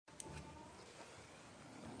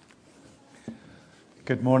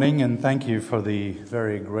Good morning, and thank you for the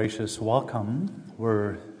very gracious welcome.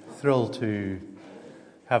 We're thrilled to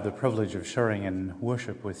have the privilege of sharing in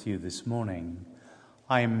worship with you this morning.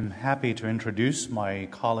 I'm happy to introduce my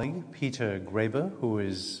colleague, Peter Graber, who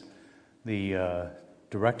is the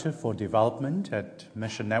Director for Development at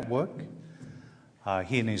Mission Network.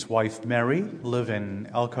 He and his wife, Mary, live in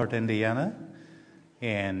Elkhart, Indiana,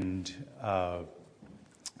 and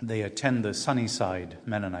they attend the Sunnyside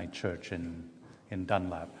Mennonite Church in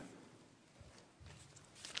Dunlap.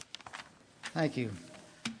 Thank you.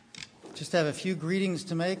 Just have a few greetings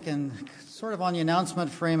to make, and sort of on the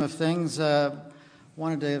announcement frame of things,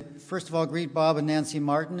 wanted to first of all greet Bob and Nancy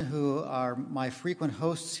Martin, who are my frequent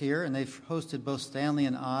hosts here, and they've hosted both Stanley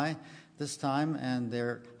and I this time, and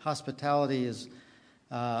their hospitality is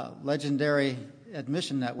legendary at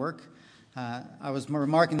Mission Network. I was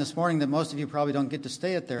remarking this morning that most of you probably don't get to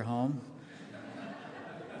stay at their home.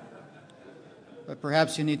 But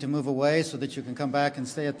perhaps you need to move away so that you can come back and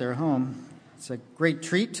stay at their home. It's a great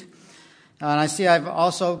treat. And I see I've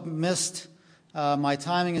also missed, my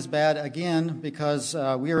timing is bad again because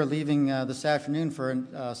we are leaving this afternoon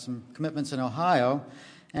for some commitments in Ohio.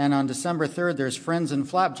 And on December 3rd, there's Friends and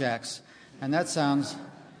Flapjacks. And that sounds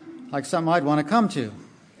like something I'd want to come to.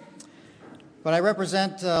 But I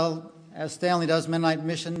represent, as Stanley does, Mennonite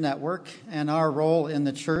Mission Network. And our role in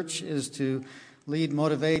the church is to lead,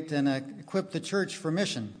 motivate, and equip the church for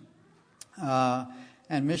mission.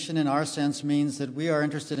 And mission, in our sense, means that we are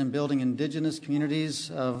interested in building indigenous communities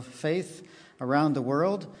of faith around the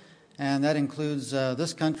world. And that includes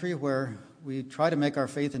this country, where we try to make our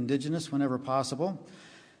faith indigenous whenever possible.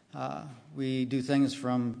 We do things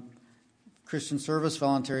from Christian service,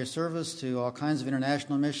 voluntary service, to all kinds of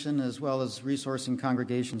international mission, as well as resourcing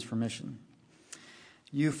congregations for mission.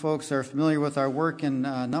 You folks are familiar with our work in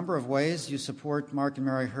a number of ways. You support Mark and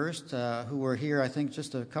Mary Hurst, who were here, I think,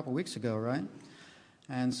 just a couple weeks ago, right?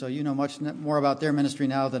 And so you know much more about their ministry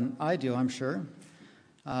now than I do, I'm sure.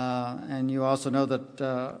 And you also know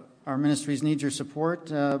that our ministries need your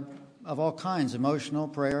support of all kinds, emotional,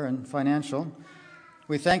 prayer, and financial.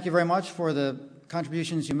 We thank you very much for the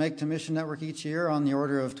contributions you make to Mission Network each year, on the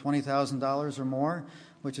order of $20,000 or more,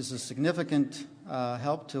 which is a significant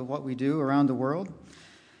help to what we do around the world.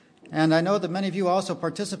 And I know that many of you also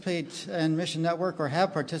participate in Mission Network or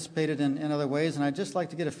have participated in other ways, and I'd just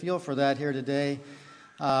like to get a feel for that here today.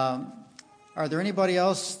 Is there anybody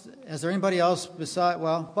else beside,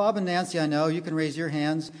 well, Bob and Nancy, I know, you can raise your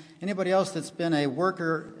hands. Anybody else that's been a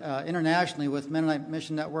worker internationally with Mennonite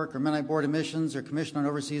Mission Network or Mennonite Board of Missions or Commission on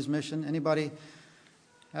Overseas Mission? Anybody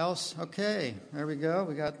else? Okay, there we go.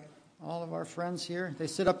 We got all of our friends here. They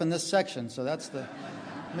sit up in this section, so that's the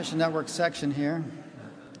Mission Network section here.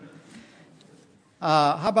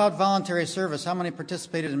 How about voluntary service? How many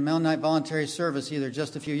participated in Mennonite voluntary service, either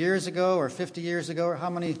just a few years ago or 50 years ago? Or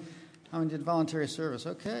how many did voluntary service?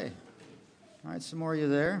 Okay. All right, some more of you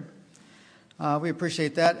there. We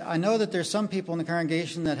appreciate that. I know that there's some people in the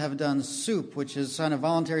congregation that have done SOUP, which is kind of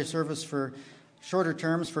voluntary service for shorter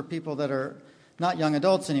terms for people that are not young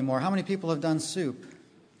adults anymore. How many people have done SOUP?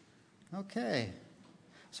 Okay.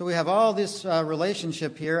 So we have all this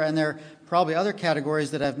relationship here, and there are probably other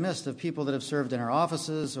categories that I've missed of people that have served in our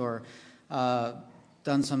offices or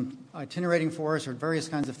done some itinerating for us or various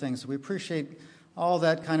kinds of things. So we appreciate all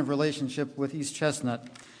that kind of relationship with East Chestnut.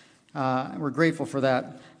 We're grateful for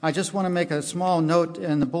that. I just want to make a small note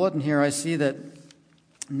in the bulletin here. I see that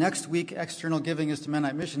next week external giving is to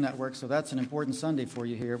Mennonite Mission Network, so that's an important Sunday for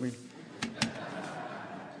you here.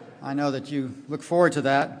 I know that you look forward to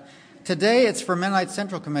that. Today it's for Mennonite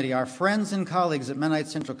Central Committee, our friends and colleagues at Mennonite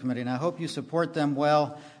Central Committee, and I hope you support them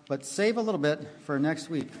well, but save a little bit for next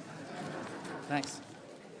week. Thanks.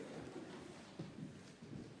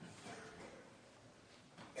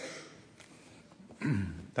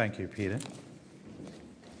 Thank you, Peter.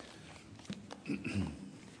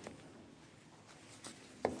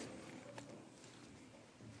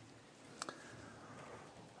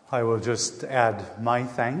 I will just add my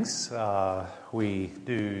thanks. We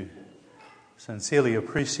do sincerely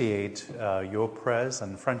appreciate your prayers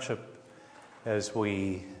and friendship as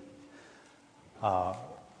we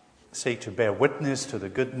seek to bear witness to the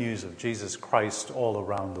good news of Jesus Christ all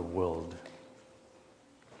around the world.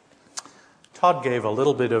 Todd gave a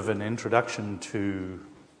little bit of an introduction to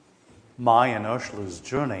my and Ursula's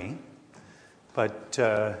journey, but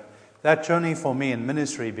that journey for me in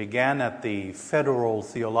ministry began at the Federal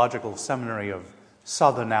Theological Seminary of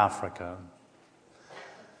Southern Africa.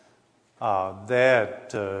 There,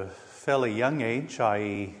 at a fairly young age,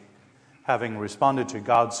 having responded to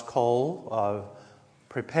God's call,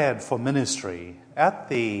 prepared for ministry. At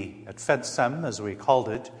FedSem, as we called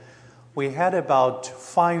it, we had about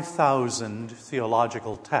 5,000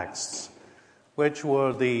 theological texts, which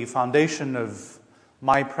were the foundation of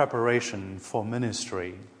my preparation for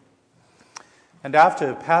ministry. And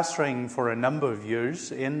after pastoring for a number of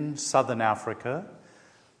years in southern Africa,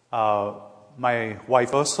 my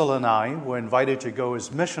wife Ursula and I were invited to go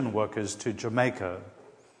as mission workers to Jamaica.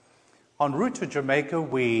 En route to Jamaica,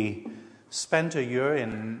 we spent a year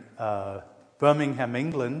in Birmingham,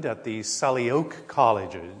 England, at the Sally Oak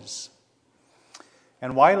colleges.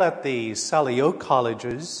 And while at the Sally Oak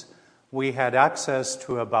colleges, we had access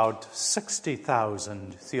to about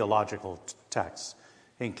 60,000 theological texts,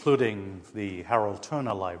 including the Harold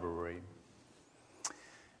Turner Library.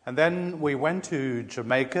 And then we went to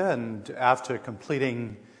Jamaica, and after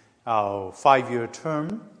completing our 5-year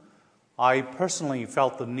term, I personally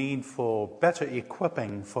felt the need for better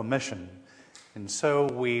equipping for mission. And so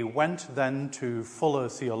we went then to Fuller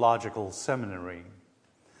Theological Seminary.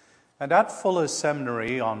 And at Fuller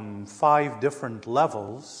Seminary, on 5 different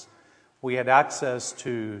levels, we had access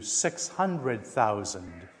to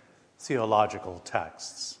 600,000 theological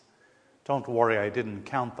texts. Don't worry, I didn't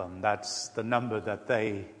count them. That's the number that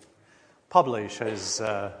they publish as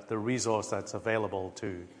the resource that's available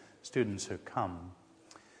to students who come.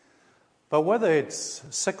 But whether it's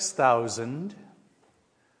 6,000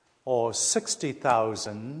 or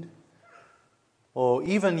 60,000 or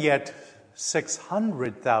even yet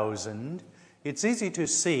 600,000, it's easy to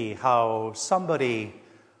see how somebody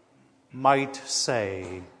might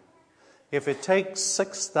say, if it takes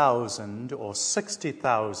 6,000 or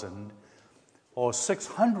 60,000 or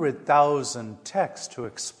 600,000 texts to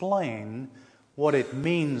explain what it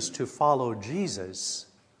means to follow Jesus,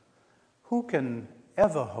 who can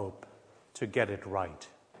ever hope to get it right?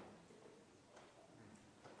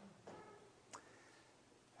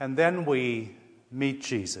 And then we meet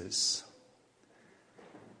Jesus.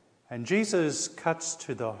 And Jesus cuts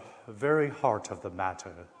to the very heart of the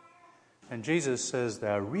matter. And Jesus says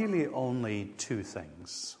there are really only 2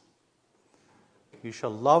 things. You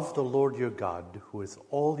shall love the Lord your God with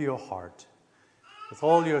all your heart, with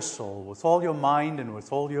all your soul, with all your mind, and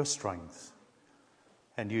with all your strength.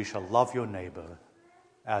 And you shall love your neighbor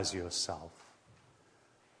as yourself.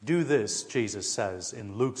 Do this, Jesus says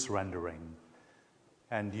in Luke's rendering,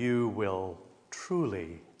 and you will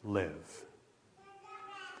truly live.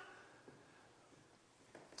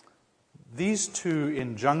 These 2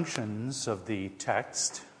 injunctions of the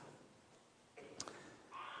text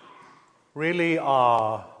really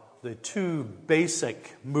are the 2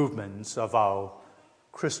 basic movements of our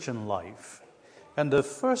Christian life. And the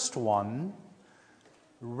first one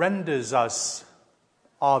renders us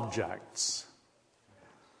objects.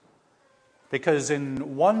 Because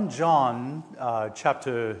in 1 John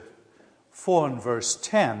chapter 4 and verse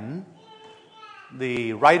 10,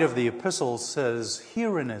 the writer of the epistle says,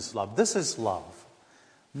 herein is love. This is love.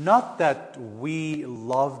 Not that we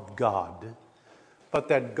loved God, but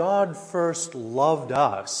that God first loved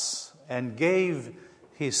us and gave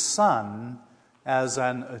his Son as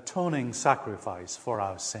an atoning sacrifice for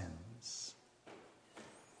our sins.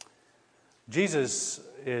 Jesus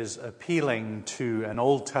is appealing to an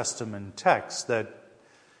Old Testament text that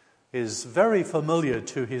is very familiar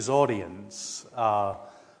to his audience.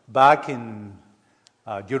 Back in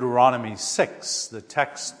Deuteronomy 6, the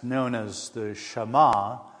text known as the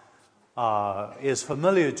Shema, is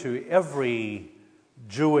familiar to every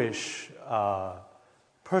Jewish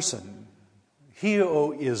person. Hear,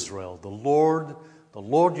 O Israel, the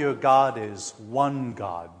Lord your God is one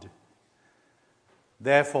God.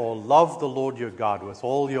 Therefore, love the Lord your God with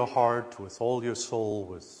all your heart, with all your soul,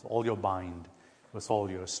 with all your mind, with all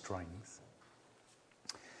your strength.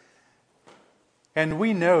 And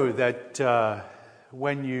we know that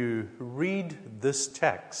when you read this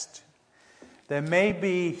text, there may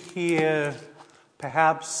be here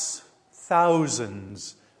perhaps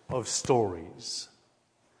thousands of stories.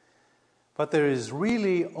 But there is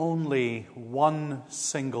really only one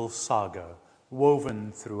single saga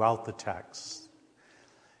woven throughout the text.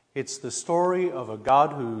 It's the story of a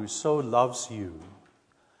God who so loves you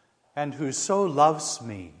and who so loves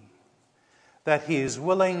me that he is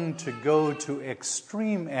willing to go to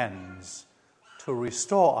extreme ends to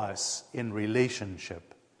restore us in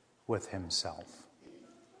relationship with himself.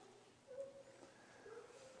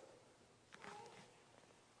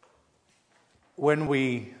 When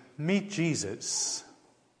we meet Jesus,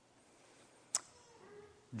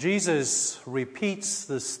 Jesus repeats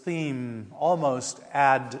this theme almost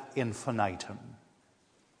ad infinitum.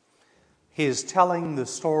 He is telling the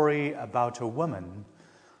story about a woman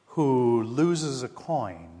who loses a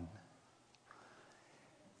coin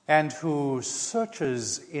and who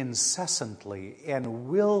searches incessantly and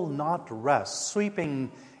will not rest,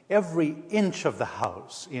 sweeping every inch of the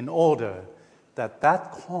house in order that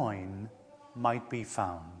that coin might be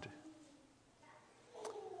found.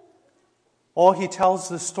 Or he tells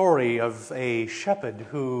the story of a shepherd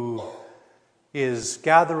who is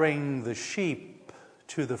gathering the sheep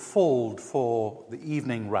to the fold for the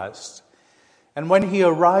evening rest. And when he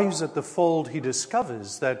arrives at the fold, he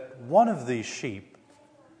discovers that one of these sheep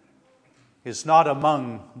is not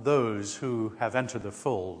among those who have entered the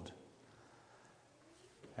fold.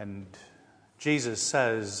 And Jesus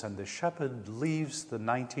says, and the shepherd leaves the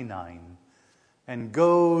 99 and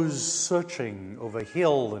goes searching over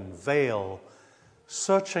hill and vale,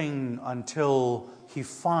 searching until he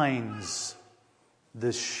finds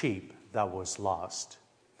this sheep that was lost.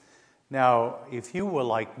 Now, if you were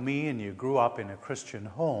like me and you grew up in a Christian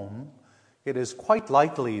home, it is quite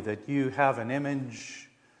likely that you have an image,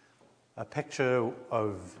 a picture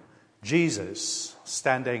of Jesus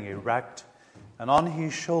standing erect, and on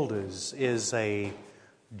his shoulders is a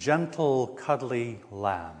gentle, cuddly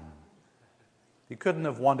lamb. You couldn't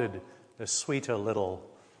have wanted a sweeter little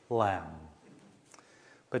lamb.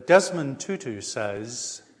 But Desmond Tutu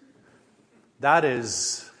says that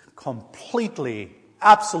is completely,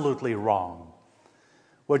 absolutely wrong.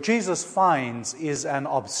 What Jesus finds is an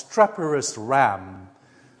obstreperous ram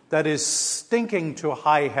that is stinking to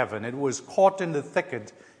high heaven. It was caught in the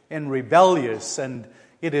thicket and rebellious, and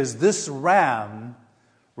it is this ram,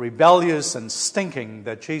 rebellious and stinking,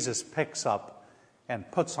 that Jesus picks up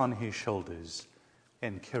and puts on his shoulders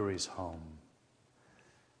and carries home.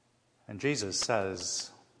 And Jesus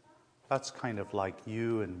says, that's kind of like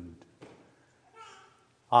you and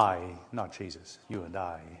I, not Jesus, you and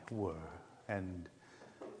I were. And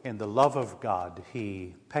in the love of God,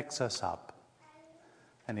 he picks us up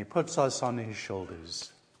and he puts us on his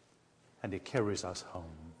shoulders and he carries us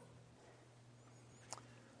home.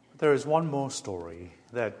 There is one more story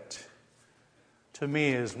that to me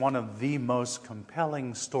is one of the most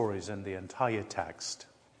compelling stories in the entire text,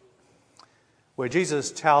 where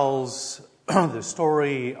Jesus tells the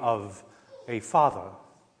story of a father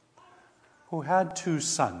who had 2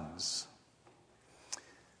 sons.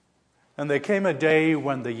 And there came a day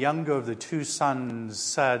when the younger of the 2 sons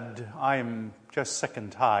said, I'm just sick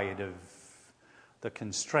and tired of the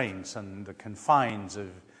constraints and the confines of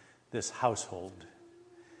this household.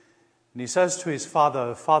 And he says to his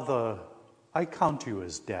father, Father, I count you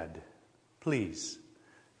as dead. Please,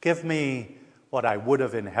 give me what I would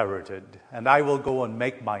have inherited, and I will go and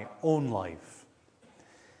make my own life.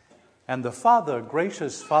 And the father,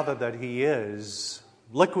 gracious father that he is,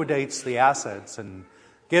 liquidates the assets and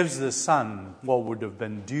gives the son what would have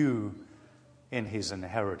been due in his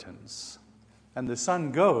inheritance. And the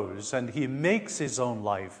son goes and he makes his own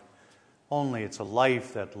life, only it's a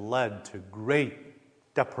life that led to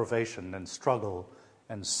great deprivation and struggle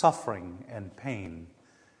and suffering and pain.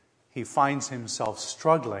 He finds himself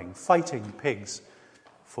struggling, fighting pigs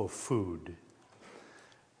for food.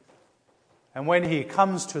 And when he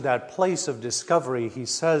comes to that place of discovery, he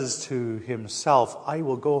says to himself, I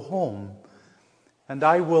will go home and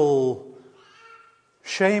I will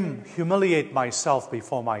humiliate myself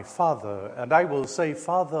before my father, and I will say,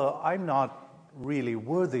 Father, I'm not really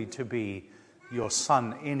worthy to be your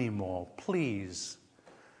son anymore. Please,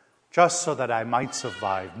 just so that I might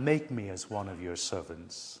survive, make me as one of your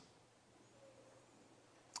servants.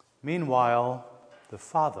 Meanwhile, the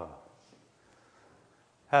father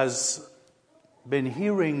has been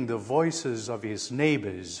hearing the voices of his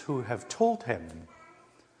neighbors who have told him,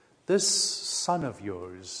 this son of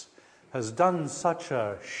yours has done such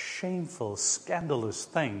a shameful, scandalous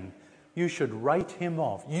thing, you should write him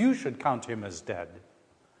off. You should count him as dead.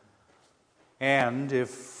 And if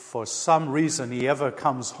for some reason he ever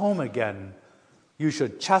comes home again, you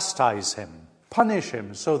should chastise him, punish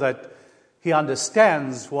him, so that he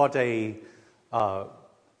understands what a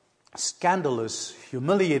scandalous,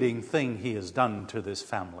 humiliating thing he has done to this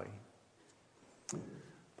family.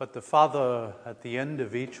 But the father, at the end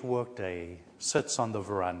of each workday, sits on the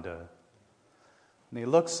veranda and he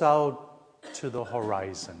looks out to the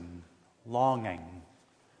horizon, longing,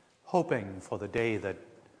 hoping for the day that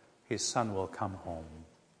his son will come home.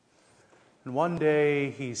 And one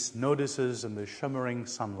day he notices in the shimmering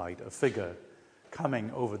sunlight a figure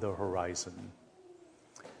coming over the horizon.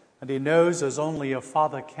 And he knows, as only a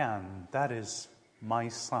father can, that is my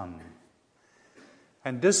son.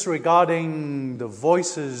 And disregarding the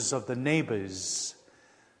voices of the neighbors,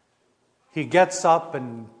 he gets up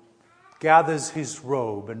and gathers his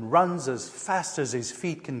robe and runs as fast as his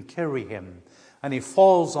feet can carry him, and he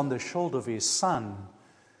falls on the shoulder of his son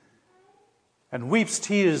and weeps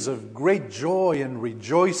tears of great joy and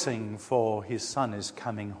rejoicing, for his son is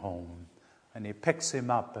coming home. And he picks him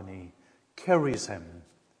up and he carries him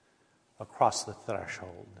across the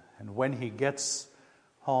threshold. And when he gets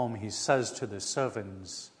home, he says to the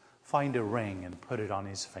servants, "Find a ring and put it on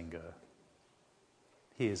his finger."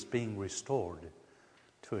 He is being restored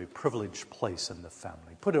to a privileged place in the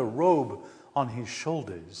family. Put a robe on his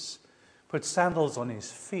shoulders, put sandals on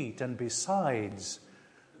his feet, and besides,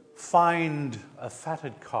 find a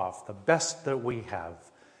fatted calf, the best that we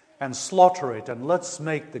have, and slaughter it, and let's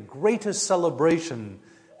make the greatest celebration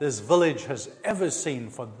this village has ever seen,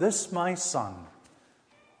 for this my son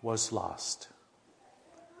was lost.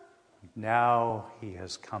 Now he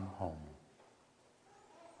has come home.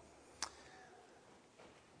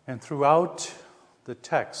 And throughout the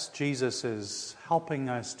text, Jesus is helping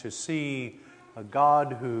us to see a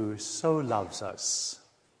God who so loves us,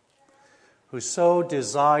 who so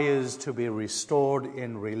desires to be restored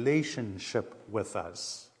in relationship with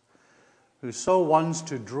us, who so wants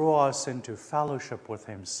to draw us into fellowship with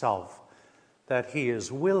himself, that he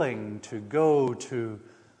is willing to go to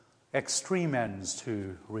extreme ends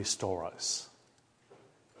to restore us.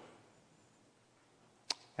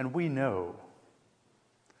 And we know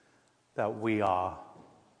that we are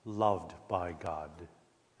loved by God.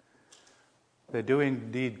 There do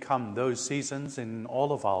indeed come those seasons in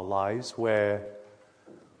all of our lives where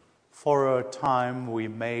for a time we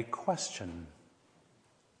may question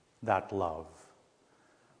that love.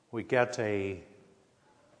 We get a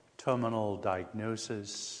terminal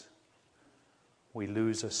diagnosis, we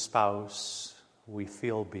lose a spouse, we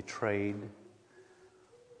feel betrayed,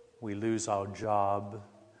 we lose our job,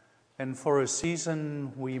 and for a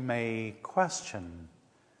season we may question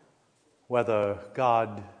whether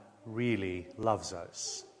God really loves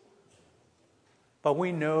us. But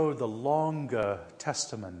we know the longer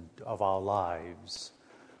testament of our lives,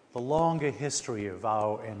 the longer history of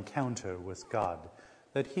our encounter with God,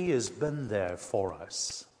 that he has been there for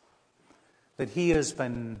us, that he has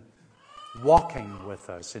been walking with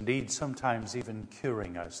us, indeed sometimes even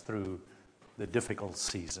curing us through the difficult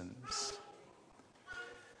seasons.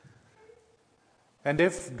 And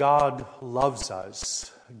if God loves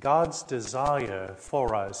us, God's desire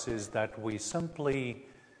for us is that we simply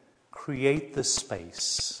create the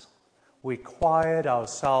space. We quiet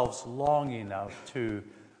ourselves long enough to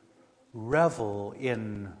revel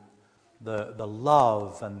in the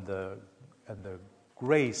love and the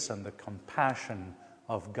grace and the compassion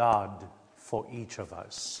of God for each of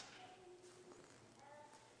us.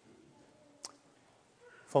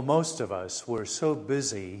 For most of us, we're so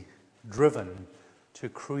busy, driven to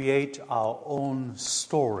create our own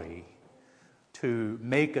story, to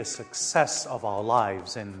make a success of our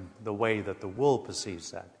lives in the way that the world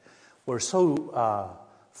perceives that. We're so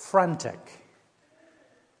frantic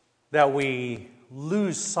that we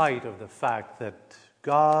lose sight of the fact that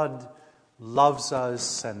God loves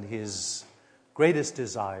us and his greatest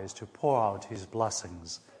desire is to pour out his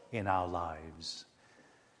blessings in our lives.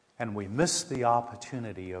 And we miss the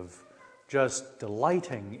opportunity of just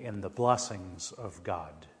delighting in the blessings of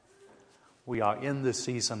God. We are in the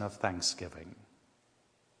season of Thanksgiving.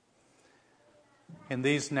 In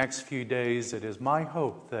these next few days, it is my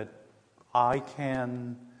hope that I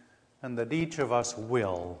can, and that each of us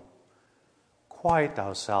will, quiet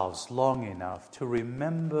ourselves long enough to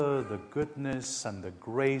remember the goodness and the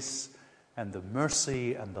grace and the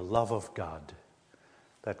mercy and the love of God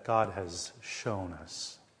that God has shown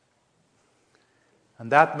us.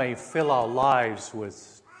 And that may fill our lives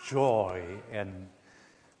with joy and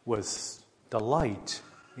with delight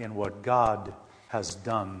in what God has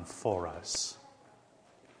done for us.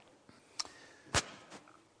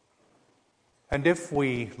 And if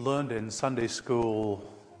we learned in Sunday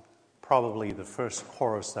school, probably the first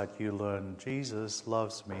chorus that you learned, "Jesus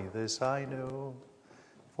loves me, this I know,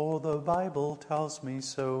 for the Bible tells me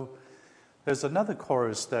so." There's another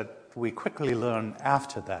chorus that we quickly learn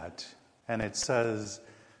after that. And it says,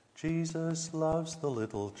 "Jesus loves the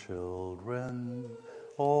little children,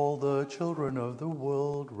 all the children of the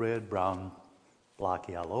world, red, brown, black,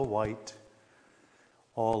 yellow, white,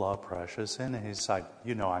 all are precious in his sight."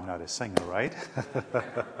 You know I'm not a singer, right?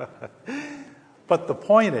 But the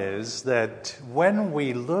point is that when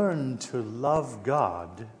we learn to love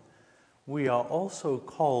God, we are also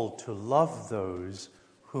called to love those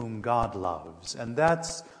whom God loves. And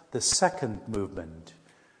that's the second movement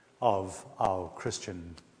of our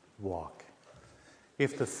Christian walk.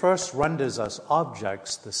 If the first renders us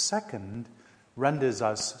objects, the second renders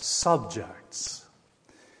us subjects.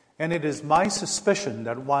 And it is my suspicion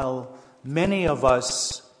that while many of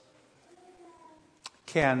us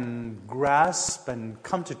can grasp and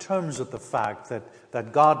come to terms with the fact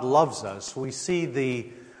that God loves us, we see the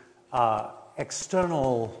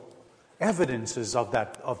external evidences of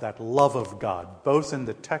that love of God, both in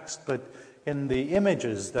the text but in the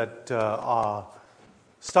images that are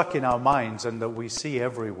stuck in our minds and that we see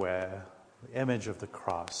everywhere, the image of the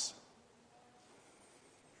cross.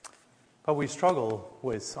 But we struggle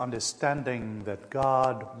with understanding that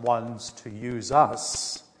God wants to use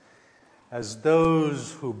us as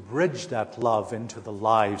those who bridge that love into the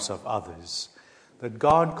lives of others. That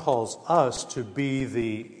God calls us to be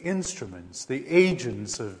the instruments, the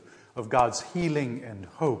agents of God's healing and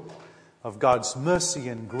hope, of God's mercy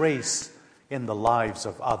and grace in the lives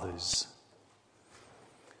of others.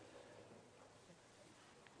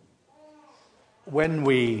 When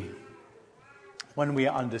we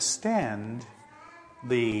understand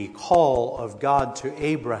the call of God to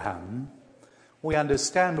Abraham, we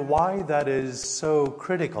understand why that is so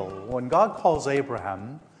critical. When God calls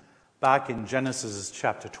Abraham, back in Genesis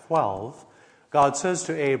chapter 12, God says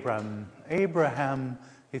to Abraham,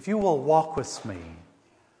 if you will walk with me,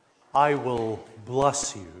 I will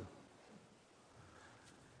bless you.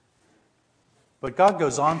 But God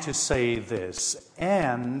goes on to say this,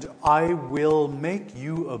 and I will make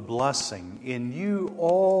you a blessing. In you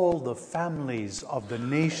all the families of the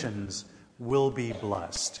nations will be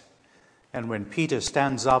blessed. And when Peter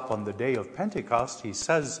stands up on the day of Pentecost, he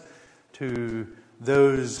says to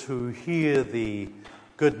those who hear the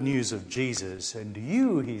good news of Jesus, and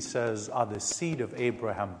you, he says, are the seed of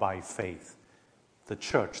Abraham by faith. The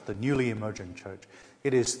church, the newly emergent church.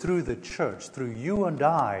 It is through the church, through you and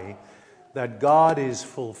I, that God is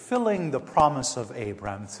fulfilling the promise of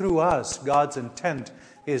Abraham. Through us, God's intent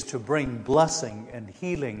is to bring blessing and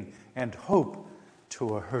healing and hope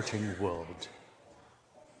to a hurting world.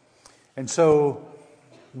 And so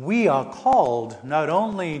we are called not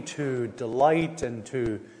only to delight and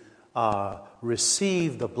to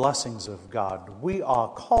receive the blessings of God, we are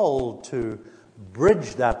called to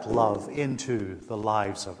bridge that love into the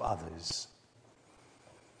lives of others.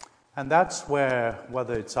 And that's where,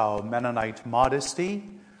 whether it's our Mennonite modesty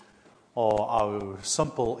or our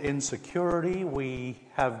simple insecurity, we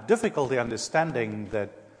have difficulty understanding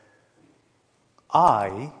that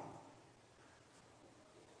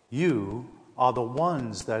you are the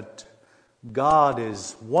ones that God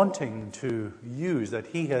is wanting to use, that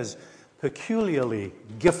He has peculiarly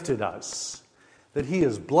gifted us, that He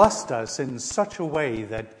has blessed us in such a way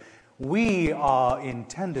that we are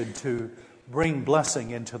intended to bring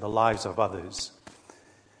blessing into the lives of others.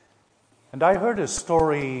 And I heard a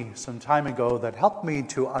story some time ago that helped me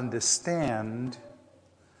to understand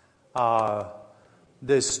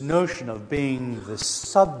this notion of being the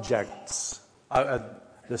subjects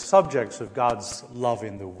of God's love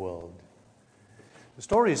in the world. The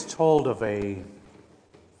story is told of a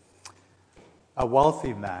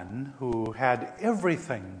wealthy man who had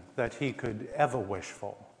everything that he could ever wish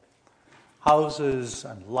for. Houses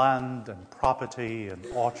and land and property and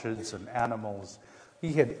orchards and animals.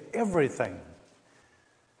 He had everything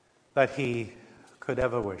that he could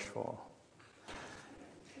ever wish for.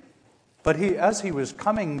 But as he was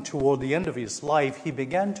coming toward the end of his life, he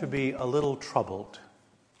began to be a little troubled.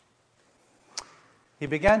 He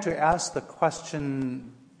began to ask the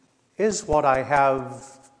question, is what I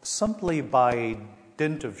have simply by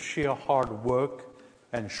dint of sheer hard work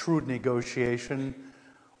and shrewd negotiation,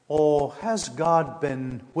 or has God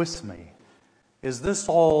been with me? Is this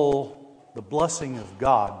all the blessing of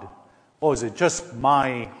God, or is it just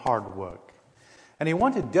my hard work? And he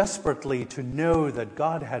wanted desperately to know that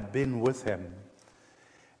God had been with him.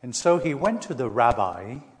 And so he went to the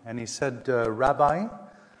rabbi and he said, Rabbi,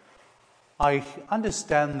 I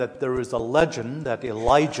understand that there is a legend that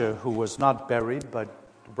Elijah, who was not buried but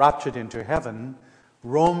raptured into heaven,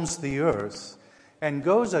 roams the earth and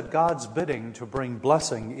goes at God's bidding to bring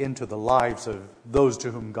blessing into the lives of those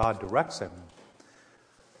to whom God directs him.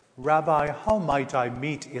 Rabbi, how might I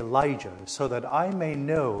meet Elijah so that I may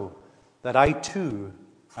know that I too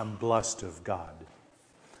am blessed of God?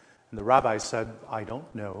 And the rabbi said, I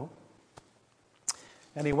don't know.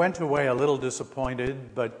 And he went away a little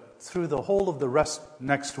disappointed, but through the whole of the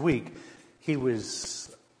next week, he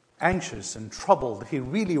was anxious and troubled. He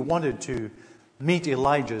really wanted to meet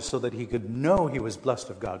Elijah so that he could know he was blessed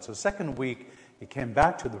of God. So second week, he came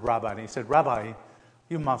back to the rabbi and he said, Rabbi,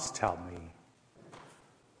 you must tell me,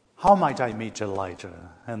 how might I meet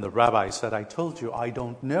Elijah? And the rabbi said, I told you I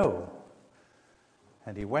don't know.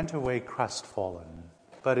 And he went away crestfallen.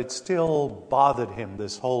 but it still bothered him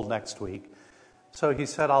this whole next week. So he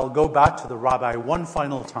said, I'll go back to the rabbi one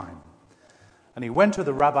final time. And he went to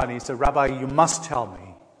the rabbi and he said, Rabbi, you must tell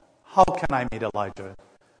me, how can I meet Elijah?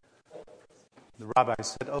 The rabbi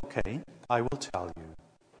said, okay, I will tell you.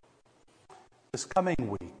 This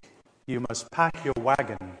coming week, you must pack your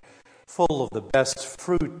wagon full of the best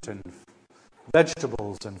fruit and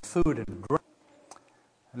vegetables and food and drink.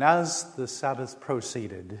 And as the Sabbath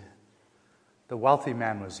proceeded, the wealthy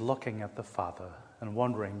man was looking at the father and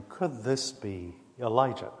wondering, could this be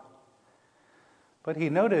Elijah? But he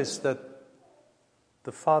noticed that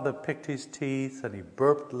the father picked his teeth and he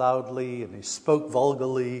burped loudly and he spoke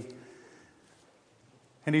vulgarly.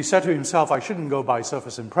 And he said to himself, I shouldn't go by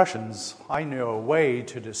surface impressions. I know a way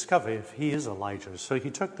to discover if he is Elijah. So he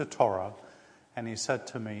took the Torah and he said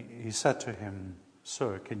to him,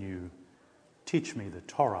 Sir, can you teach me the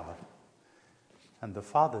Torah? And the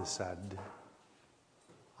father said,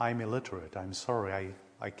 I'm illiterate. I'm sorry,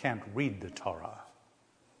 I can't read the Torah.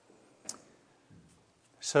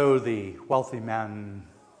 So the wealthy man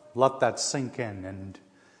let that sink in, and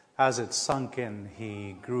as it sunk in,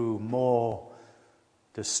 he grew more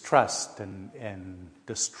distressed and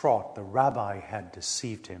distraught. The rabbi had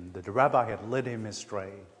deceived him. The rabbi had led him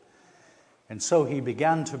astray. And so he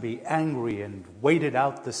began to be angry and waited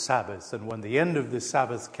out the Sabbath. And when the end of the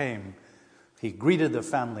Sabbath came, he greeted the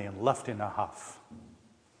family and left in a huff.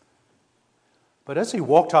 But as he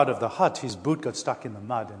walked out of the hut, his boot got stuck in the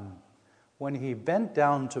mud. And when he bent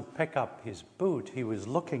down to pick up his boot, he was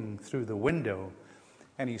looking through the window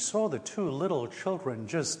and he saw the two little children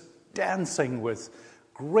just dancing with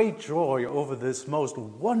great joy over this most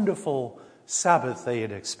wonderful Sabbath they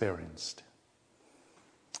had experienced.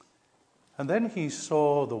 And then he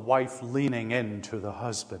saw the wife leaning in to the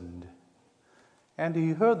husband, and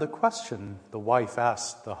he heard the question the wife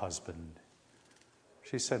asked the husband.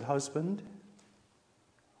 She said, Husband,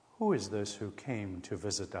 who is this who came to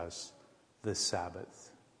visit us this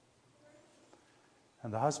Sabbath?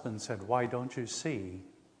 And the husband said, Why don't you see?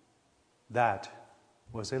 That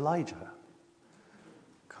was Elijah,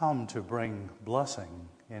 come to bring blessing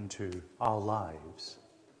into our lives,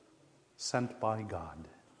 sent by God.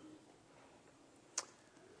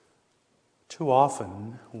 Too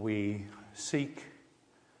often we seek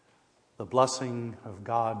the blessing of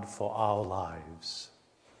God for our lives.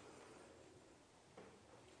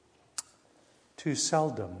 Too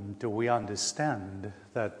seldom do we understand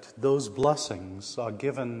that those blessings are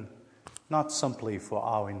given not simply for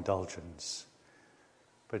our indulgence,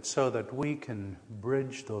 but so that we can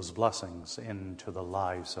bridge those blessings into the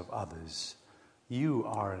lives of others. You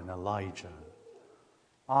are an Elijah.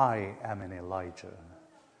 I am an Elijah.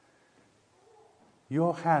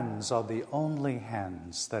 Your hands are the only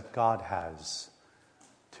hands that God has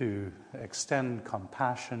to extend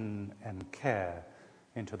compassion and care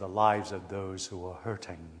into the lives of those who are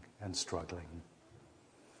hurting and struggling.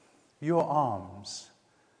 Your arms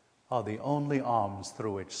are the only arms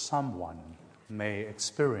through which someone may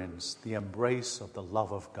experience the embrace of the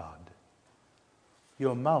love of God.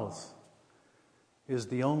 Your mouth is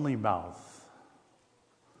the only mouth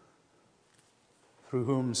through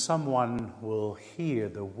whom someone will hear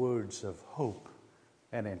the words of hope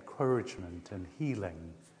and encouragement and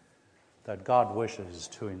healing that God wishes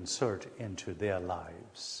to insert into their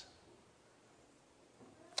lives.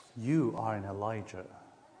 You are an Elijah.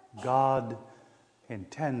 God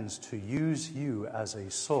intends to use you as a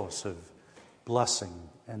source of blessing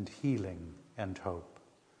and healing and hope.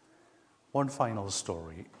 One final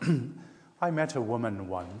story. I met a woman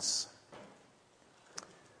once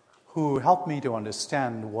who helped me to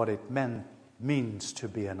understand what it means to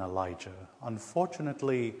be an Elijah.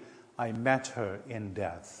 Unfortunately, I met her in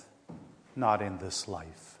death, not in this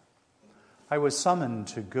life. I was summoned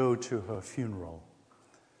to go to her funeral.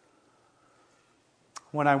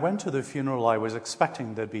 When I went to the funeral, I was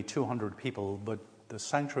expecting there'd be 200 people, but the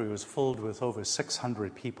sanctuary was filled with over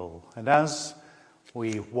 600 people. And as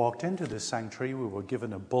we walked into the sanctuary, we were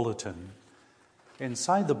given a bulletin.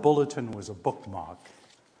 Inside the bulletin was a bookmark.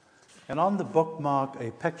 And on the bookmark,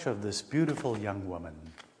 a picture of this beautiful young woman.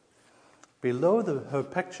 Below her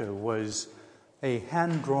picture was a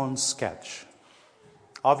hand-drawn sketch,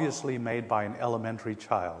 obviously made by an elementary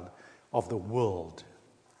child, of the world.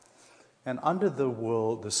 And under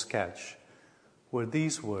the sketch were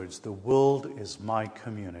these words, "The world is my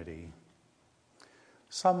community."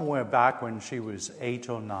 Somewhere back when she was 8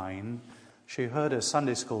 or 9, she heard a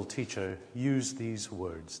Sunday school teacher use these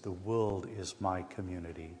words, "The world is my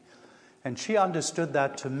community." And she understood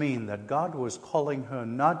that to mean that God was calling her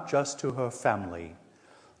not just to her family,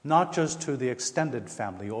 not just to the extended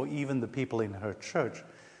family or even the people in her church,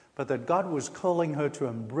 but that God was calling her to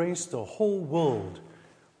embrace the whole world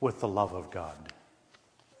with the love of God.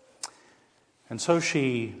 And so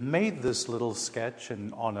she made this little sketch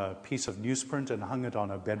on a piece of newsprint and hung it on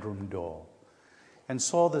her bedroom door, and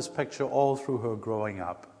saw this picture all through her growing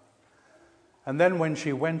up. And then when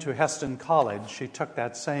she went to Heston College, she took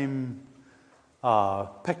that same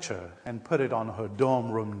picture and put it on her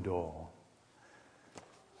dorm room door.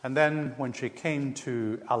 And then when she came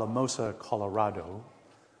to Alamosa, Colorado,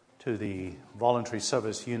 to the voluntary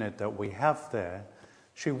service unit that we have there,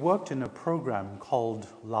 she worked in a program called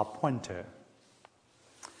La Puente.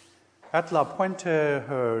 At La Puente,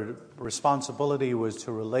 her responsibility was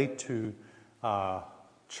to relate to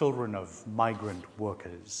children of migrant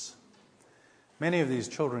workers. Many of these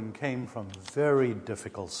children came from very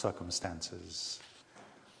difficult circumstances.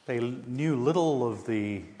 They knew little of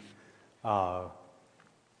the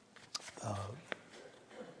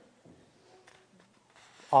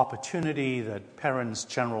opportunity that parents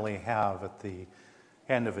generally have at the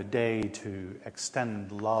end of a day to extend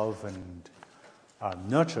love and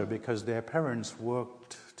nurture, because their parents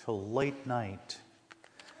worked till late night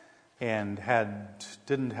and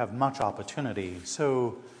didn't have much opportunity.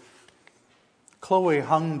 So Chloe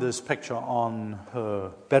hung this picture on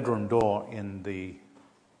her bedroom door in the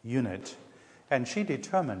unit, and she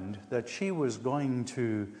determined that she was going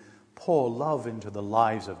to pour love into the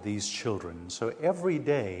lives of these children. So every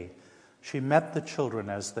day she met the children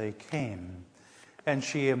as they came, and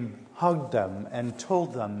she hugged them and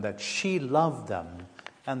told them that she loved them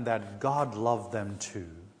and that God loved them too.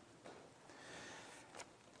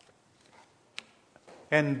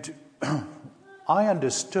 And I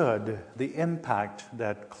understood the impact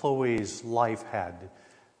that Chloe's life had.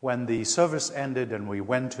 When the service ended and we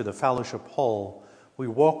went to the fellowship hall, we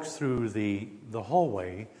walked through the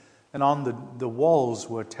hallway, and on the walls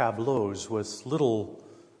were tableaus with little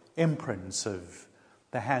imprints of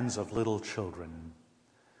the hands of little children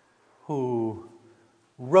who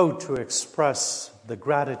wrote to express the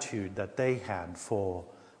gratitude that they had for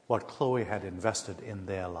what Chloe had invested in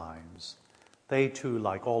their lives. They too,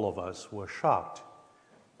 like all of us, were shocked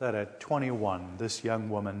that at 21, this young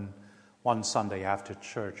woman, one Sunday after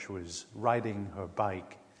church, was riding her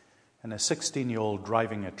bike, and a 16-year-old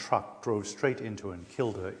driving a truck drove straight into her and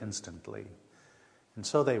killed her instantly. And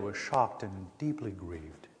so they were shocked and deeply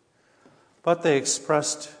grieved. But they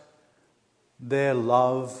expressed their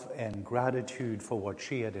love and gratitude for what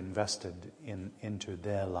she had invested into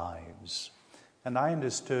their lives. And I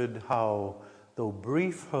understood how, though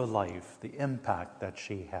brief her life, the impact that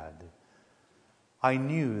she had. I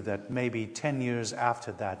knew that maybe 10 years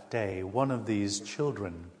after that day, one of these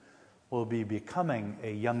children will be becoming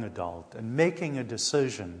a young adult and making a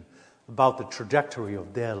decision about the trajectory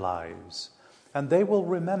of their lives. And they will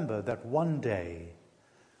remember that one day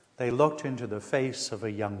they looked into the face of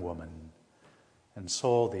a young woman and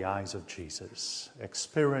saw the eyes of Jesus,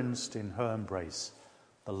 experienced in her embrace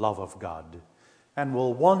the love of God, and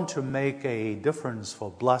will want to make a difference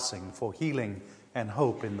for blessing, for healing, and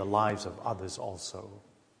hope in the lives of others also.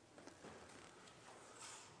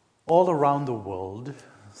 All around the world,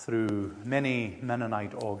 through many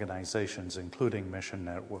Mennonite organizations, including Mission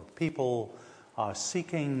Network, people are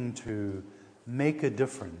seeking to make a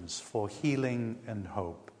difference for healing and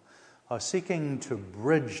hope, are seeking to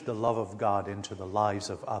bridge the love of God into the lives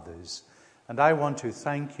of others. And I want to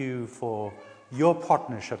thank you for your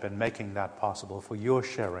partnership in making that possible, for your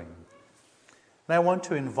sharing. And I want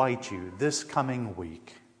to invite you this coming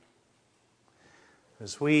week,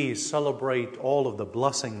 as we celebrate all of the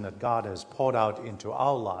blessing that God has poured out into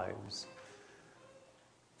our lives,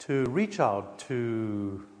 to reach out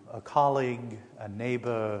to a colleague, a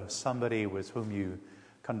neighbor, somebody with whom you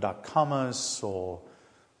conduct commerce or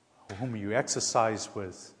whom you exercise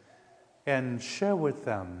with, and share with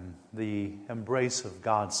them the embrace of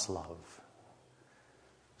God's love,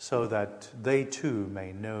 so that they too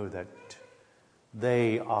may know that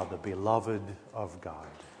they are the beloved of God.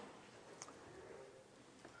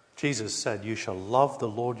 Jesus said, "You shall love the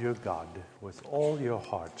Lord your God with all your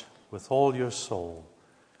heart, with all your soul,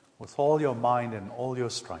 with all your mind and all your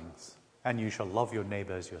strength, and you shall love your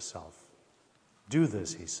neighbor as yourself. Do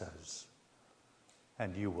this," he says,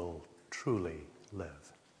 "and you will truly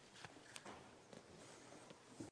live."